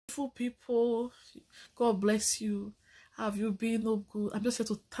People, God bless you. Have you been no good? I'm just here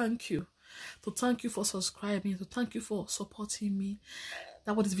to thank you for subscribing, to thank you for supporting me.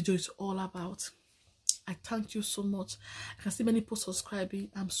 That's what this video is all about. I thank you so much. I can see many people subscribing.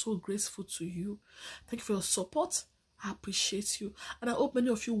 I'm so grateful to you. Thank you for your support. I appreciate you, and I hope many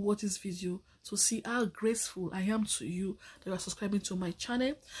of you watch this video to see how grateful I am to you that you are subscribing to my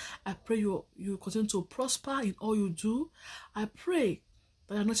channel. I pray you continue to prosper in all you do. I pray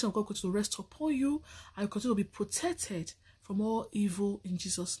that the anointing of God continue to rest upon you, and you continue to be protected from all evil in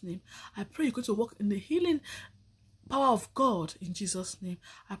Jesus' name. I pray you continue to walk in the healing power of God in Jesus' name.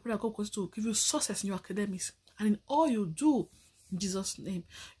 I pray that God continue to give you success in your academics and in all you do. In Jesus' name,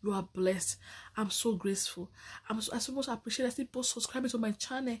 you are blessed. I'm so grateful. I so much appreciate that people subscribing to my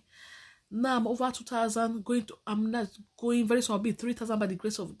channel. Now I'm over 2,000. I'm not going very soon. I'll be 3,000 by the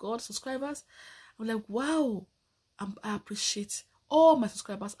grace of God subscribers. I'm like, wow. I appreciate all my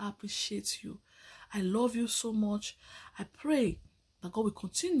subscribers. I appreciate you. I love you so much. I pray that God will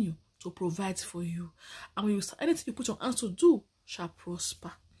continue to provide for you. And when you start, anything you put your hands to do shall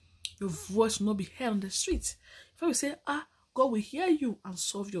prosper. Your voice will not be heard on the street. If I say, God will hear you and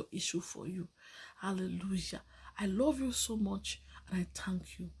solve your issue for you. Hallelujah. I love you so much and I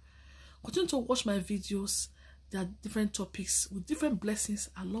thank you. Continue to watch my videos. There are different topics with different blessings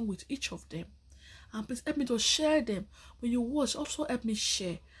along with each of them. And please help me to share them. When you watch, also help me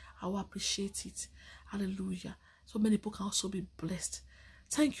share. I will appreciate it. Hallelujah. So many people can also be blessed.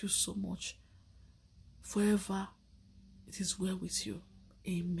 Thank you so much. Forever, it is well with you.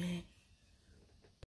 Amen.